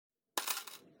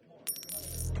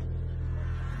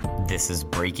This is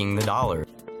Breaking the Dollar,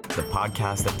 the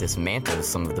podcast that dismantles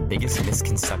some of the biggest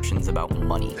misconceptions about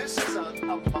money. This is a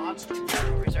monster. The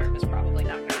Federal Reserve is probably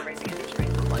not going to raise the interest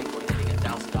rate for likely hitting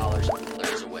 $1,000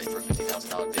 clears away for a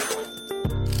 $50,000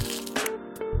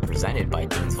 Bitcoin. Presented by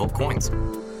Deansville Coins.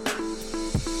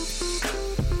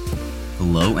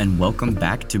 Hello and welcome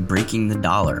back to Breaking the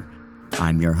Dollar.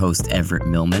 I'm your host, Everett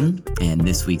Millman, and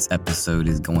this week's episode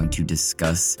is going to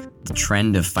discuss the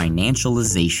trend of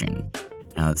financialization.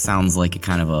 Now, it sounds like a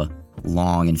kind of a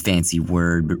long and fancy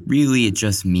word, but really it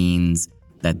just means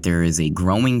that there is a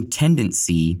growing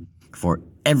tendency for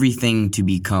everything to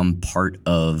become part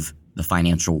of the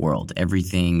financial world.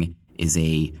 Everything is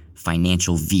a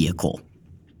financial vehicle.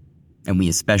 And we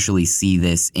especially see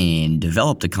this in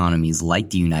developed economies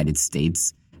like the United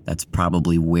States. That's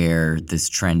probably where this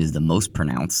trend is the most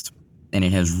pronounced. And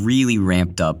it has really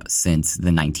ramped up since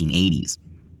the 1980s.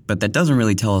 But that doesn't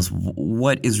really tell us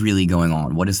what is really going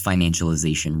on. What does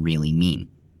financialization really mean?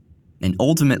 And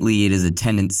ultimately, it is a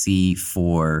tendency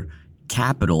for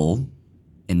capital,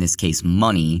 in this case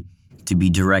money, to be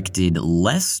directed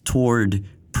less toward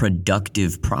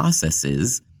productive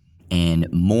processes and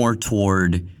more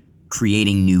toward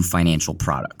creating new financial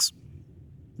products.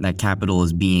 That capital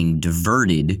is being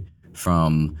diverted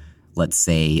from, let's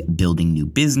say, building new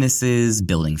businesses,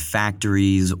 building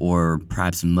factories, or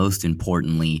perhaps most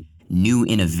importantly, new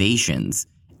innovations.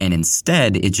 And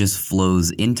instead, it just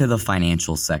flows into the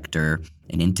financial sector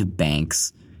and into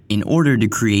banks in order to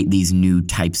create these new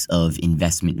types of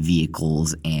investment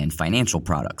vehicles and financial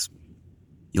products.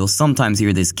 You'll sometimes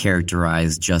hear this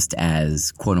characterized just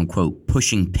as, quote unquote,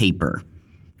 pushing paper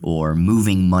or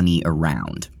moving money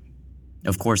around.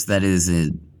 Of course, that is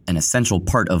an essential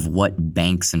part of what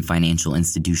banks and financial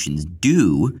institutions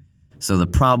do. So the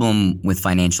problem with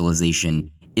financialization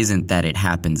isn't that it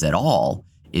happens at all.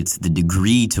 It's the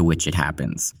degree to which it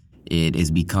happens. It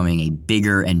is becoming a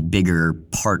bigger and bigger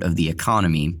part of the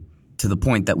economy to the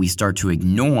point that we start to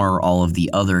ignore all of the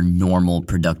other normal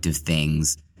productive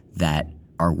things that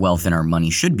our wealth and our money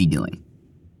should be doing.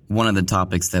 One of the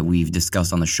topics that we've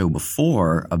discussed on the show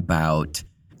before about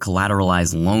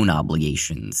collateralized loan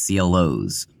obligations,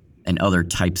 CLOs, and other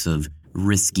types of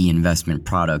risky investment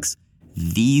products,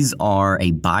 these are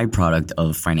a byproduct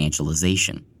of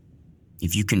financialization.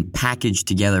 If you can package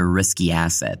together risky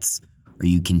assets, or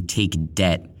you can take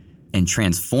debt and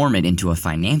transform it into a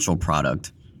financial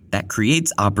product, that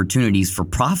creates opportunities for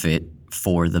profit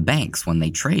for the banks when they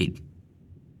trade.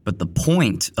 But the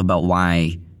point about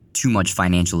why too much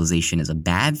financialization is a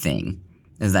bad thing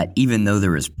is that even though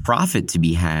there is profit to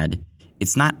be had,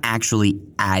 it's not actually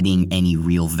adding any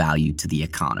real value to the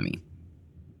economy.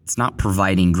 It's not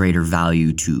providing greater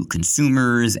value to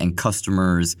consumers and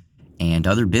customers and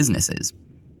other businesses.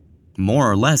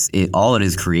 More or less, all it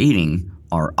is creating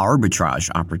are arbitrage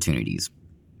opportunities.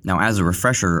 Now, as a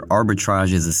refresher,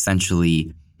 arbitrage is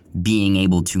essentially being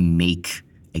able to make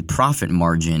a profit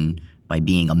margin by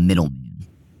being a middleman.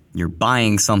 You're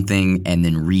buying something and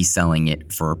then reselling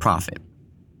it for a profit.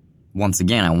 Once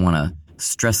again, I want to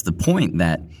stress the point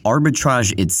that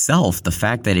arbitrage itself, the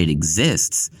fact that it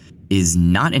exists, is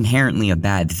not inherently a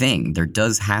bad thing. There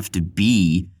does have to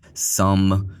be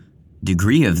some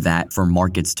degree of that for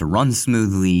markets to run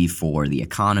smoothly, for the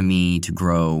economy to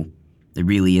grow. It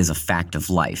really is a fact of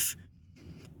life.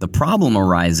 The problem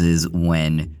arises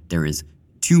when there is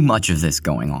too much of this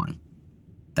going on.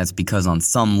 That's because on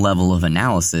some level of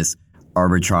analysis,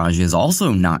 arbitrage is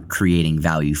also not creating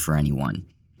value for anyone.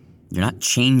 You're not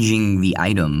changing the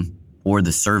item or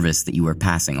the service that you are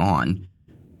passing on.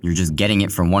 You're just getting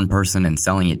it from one person and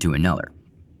selling it to another.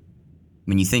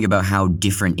 When you think about how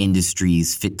different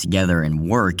industries fit together and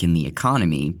work in the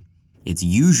economy, it's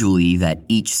usually that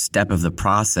each step of the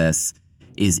process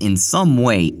is in some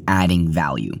way adding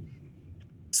value.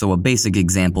 So a basic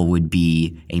example would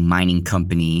be a mining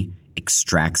company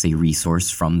extracts a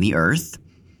resource from the earth.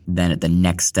 Then at the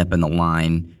next step in the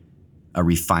line, a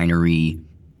refinery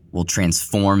will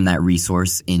transform that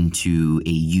resource into a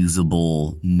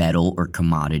usable metal or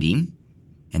commodity.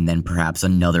 And then perhaps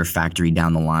another factory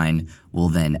down the line will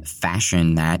then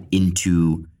fashion that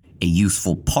into a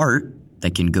useful part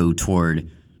that can go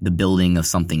toward the building of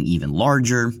something even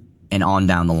larger, and on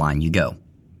down the line you go.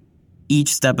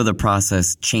 Each step of the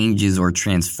process changes or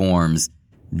transforms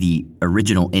the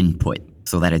original input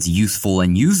so that it's useful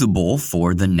and usable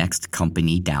for the next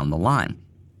company down the line.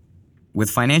 With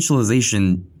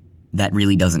financialization, that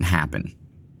really doesn't happen.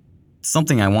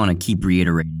 Something I want to keep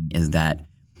reiterating is that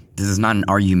this is not an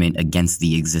argument against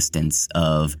the existence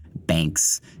of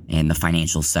banks and the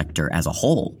financial sector as a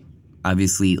whole.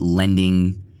 Obviously,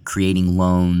 lending creating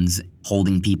loans,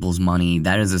 holding people's money.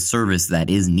 That is a service that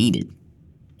is needed.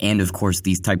 And of course,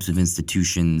 these types of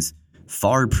institutions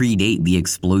far predate the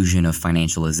explosion of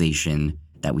financialization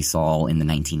that we saw in the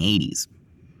 1980s.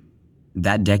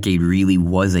 That decade really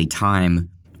was a time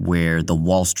where the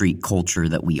Wall Street culture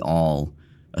that we all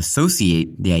associate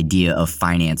the idea of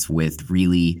finance with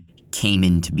really came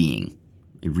into being.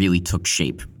 It really took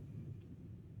shape.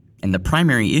 And the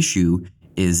primary issue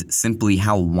is simply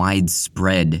how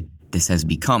widespread this has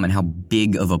become and how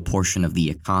big of a portion of the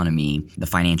economy the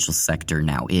financial sector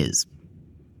now is.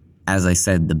 As I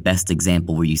said, the best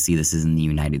example where you see this is in the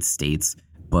United States,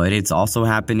 but it's also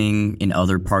happening in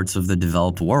other parts of the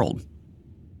developed world.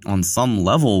 On some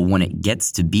level, when it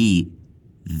gets to be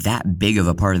that big of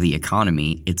a part of the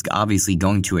economy, it's obviously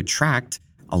going to attract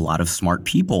a lot of smart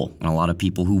people and a lot of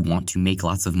people who want to make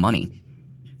lots of money.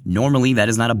 Normally, that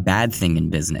is not a bad thing in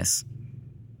business.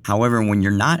 However, when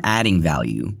you're not adding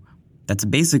value, that's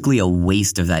basically a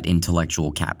waste of that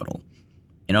intellectual capital.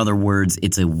 In other words,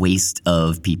 it's a waste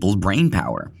of people's brain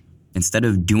power. Instead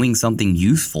of doing something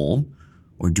useful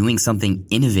or doing something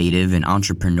innovative and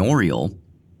entrepreneurial,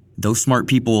 those smart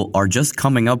people are just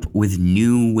coming up with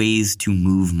new ways to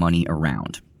move money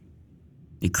around.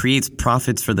 It creates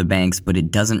profits for the banks, but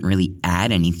it doesn't really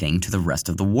add anything to the rest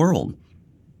of the world.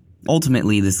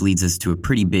 Ultimately, this leads us to a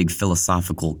pretty big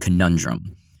philosophical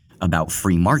conundrum about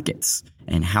free markets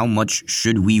and how much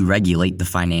should we regulate the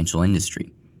financial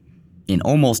industry. In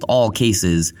almost all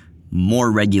cases,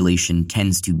 more regulation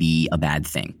tends to be a bad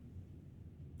thing.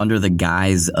 Under the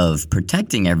guise of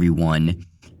protecting everyone,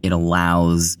 it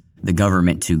allows the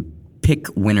government to pick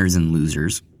winners and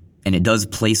losers, and it does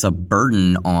place a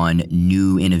burden on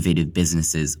new innovative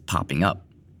businesses popping up.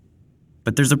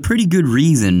 But there's a pretty good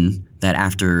reason that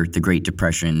after the Great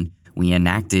Depression, we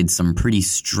enacted some pretty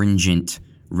stringent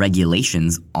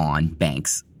regulations on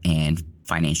banks and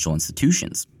financial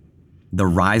institutions. The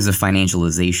rise of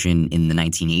financialization in the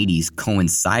 1980s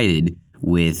coincided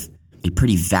with a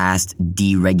pretty vast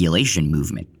deregulation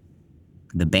movement.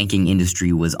 The banking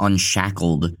industry was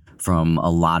unshackled from a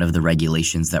lot of the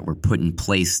regulations that were put in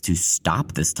place to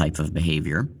stop this type of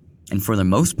behavior. And for the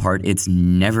most part, it's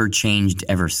never changed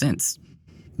ever since.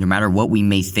 No matter what we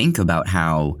may think about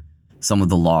how some of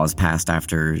the laws passed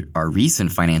after our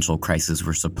recent financial crisis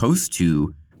were supposed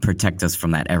to protect us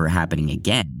from that ever happening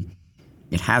again,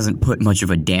 it hasn't put much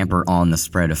of a damper on the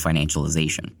spread of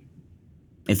financialization.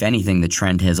 If anything, the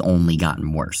trend has only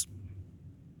gotten worse.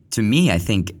 To me, I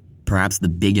think perhaps the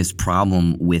biggest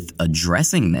problem with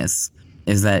addressing this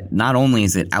is that not only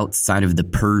is it outside of the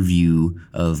purview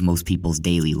of most people's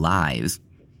daily lives,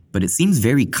 but it seems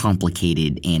very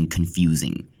complicated and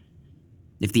confusing.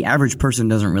 If the average person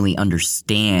doesn't really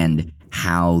understand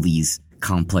how these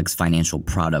complex financial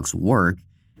products work,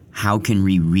 how can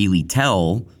we really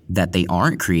tell that they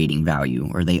aren't creating value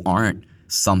or they aren't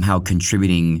somehow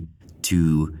contributing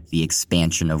to the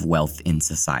expansion of wealth in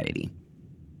society?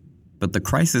 But the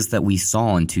crisis that we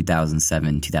saw in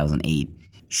 2007, 2008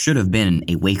 should have been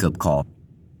a wake-up call.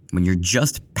 When you're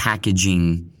just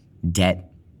packaging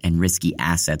debt and risky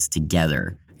assets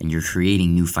together and you're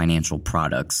creating new financial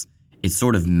products, it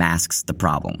sort of masks the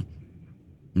problem.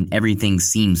 And everything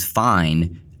seems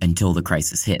fine until the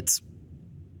crisis hits.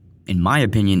 In my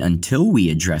opinion, until we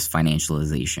address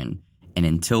financialization and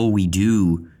until we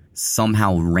do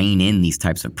somehow rein in these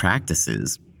types of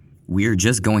practices, we're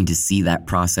just going to see that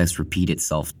process repeat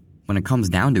itself. When it comes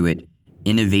down to it,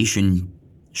 innovation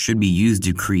should be used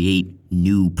to create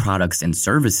new products and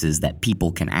services that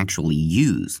people can actually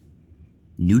use,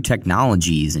 new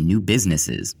technologies and new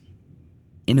businesses.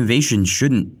 Innovation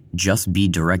shouldn't just be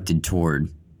directed toward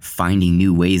finding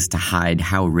new ways to hide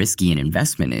how risky an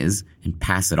investment is and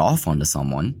pass it off onto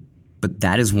someone, but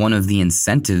that is one of the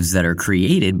incentives that are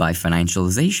created by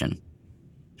financialization.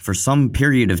 For some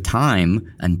period of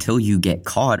time, until you get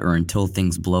caught or until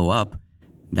things blow up,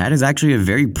 that is actually a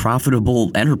very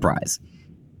profitable enterprise.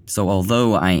 So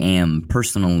although I am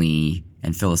personally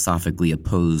and philosophically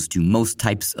opposed to most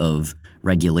types of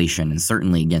regulation and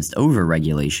certainly against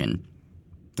over-regulation,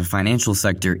 the financial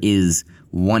sector is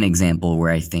one example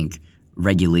where I think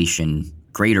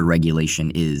greater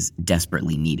regulation is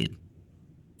desperately needed.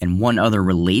 And one other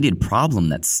related problem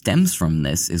that stems from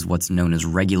this is what's known as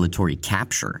regulatory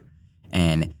capture.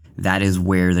 And that is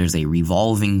where there's a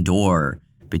revolving door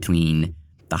between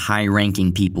the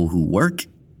high-ranking people who work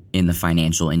in the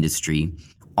financial industry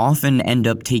often end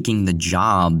up taking the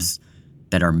jobs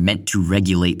that are meant to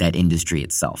regulate that industry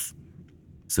itself.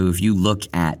 So if you look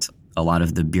at a lot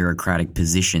of the bureaucratic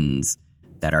positions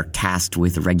that are tasked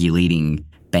with regulating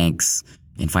banks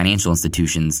and financial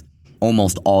institutions,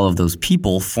 almost all of those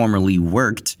people formerly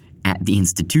worked at the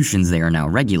institutions they are now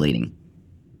regulating.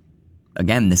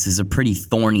 Again, this is a pretty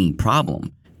thorny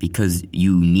problem because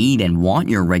you need and want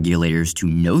your regulators to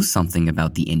know something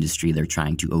about the industry they're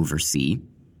trying to oversee.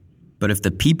 But if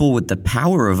the people with the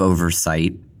power of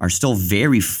oversight are still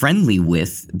very friendly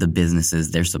with the businesses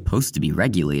they're supposed to be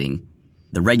regulating,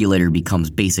 the regulator becomes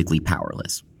basically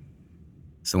powerless.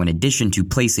 So in addition to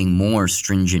placing more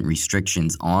stringent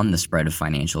restrictions on the spread of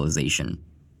financialization,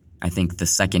 I think the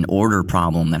second order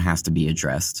problem that has to be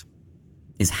addressed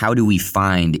is how do we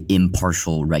find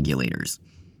impartial regulators?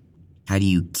 How do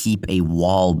you keep a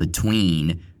wall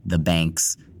between the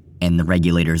banks and the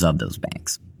regulators of those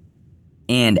banks?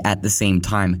 And at the same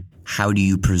time, how do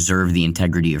you preserve the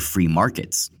integrity of free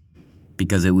markets?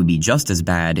 Because it would be just as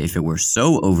bad if it were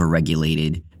so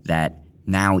overregulated that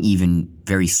now even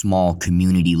very small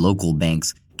community local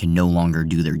banks can no longer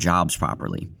do their jobs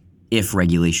properly if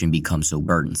regulation becomes so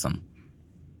burdensome.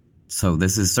 So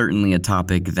this is certainly a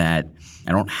topic that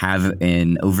I don't have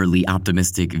an overly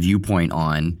optimistic viewpoint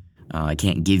on. I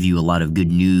can't give you a lot of good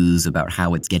news about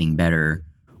how it's getting better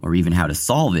or even how to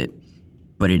solve it,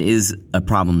 but it is a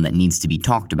problem that needs to be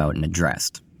talked about and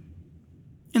addressed.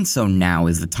 And so now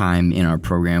is the time in our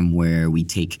program where we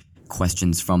take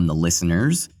questions from the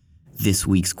listeners. This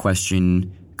week's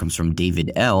question comes from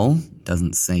David L.,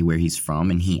 doesn't say where he's from,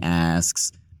 and he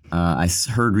asks, I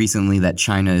heard recently that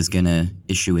China is going to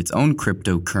issue its own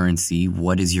cryptocurrency.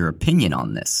 What is your opinion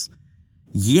on this?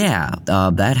 Yeah,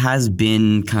 that has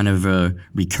been kind of a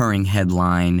recurring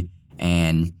headline,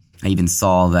 and I even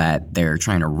saw that they're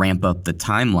trying to ramp up the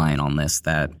timeline on this,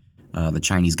 that the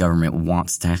Chinese government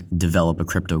wants to develop a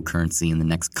cryptocurrency in the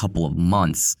next couple of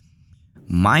months.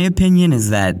 My opinion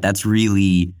is that that's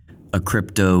really a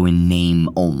crypto in name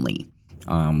only.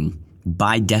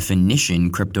 By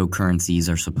definition, cryptocurrencies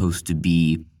are supposed to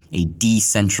be a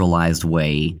decentralized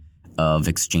way of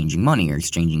exchanging money or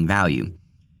exchanging value.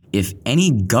 If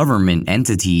any government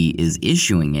entity is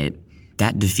issuing it,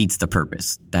 that defeats the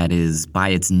purpose. That is, by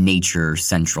its nature,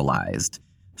 centralized.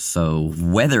 So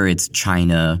whether it's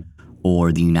China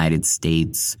or the United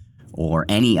States or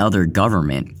any other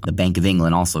government, the Bank of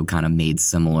England also kind of made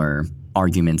similar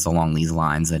arguments along these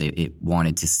lines that it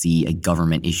wanted to see a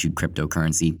government-issued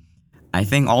cryptocurrency. I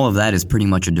think all of that is pretty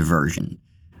much a diversion.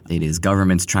 It is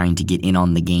governments trying to get in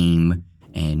on the game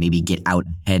and maybe get out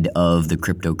ahead of the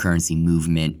cryptocurrency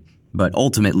movement. But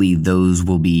ultimately, those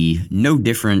will be no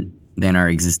different than our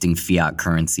existing fiat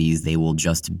currencies. They will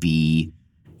just be,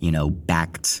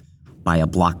 backed by a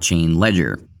blockchain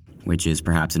ledger, which is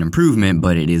perhaps an improvement,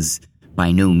 but it is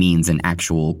by no means an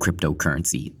actual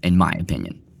cryptocurrency, in my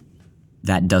opinion.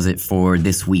 That does it for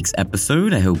this week's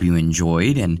episode. I hope you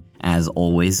enjoyed, and as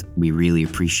always, we really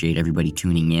appreciate everybody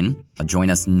tuning in.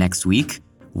 Join us next week,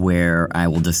 where I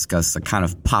will discuss a kind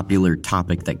of popular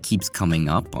topic that keeps coming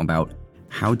up about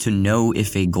how to know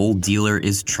if a gold dealer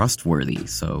is trustworthy.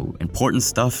 So, important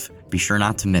stuff. Be sure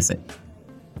not to miss it.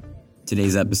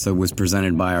 Today's episode was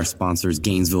presented by our sponsors,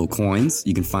 Gainesville Coins.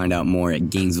 You can find out more at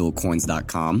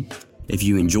GainesvilleCoins.com. If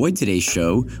you enjoyed today's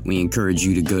show, we encourage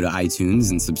you to go to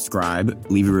iTunes and subscribe,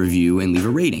 leave a review, and leave a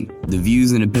rating. The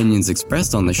views and opinions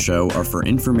expressed on the show are for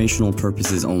informational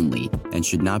purposes only and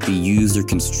should not be used or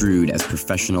construed as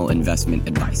professional investment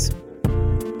advice.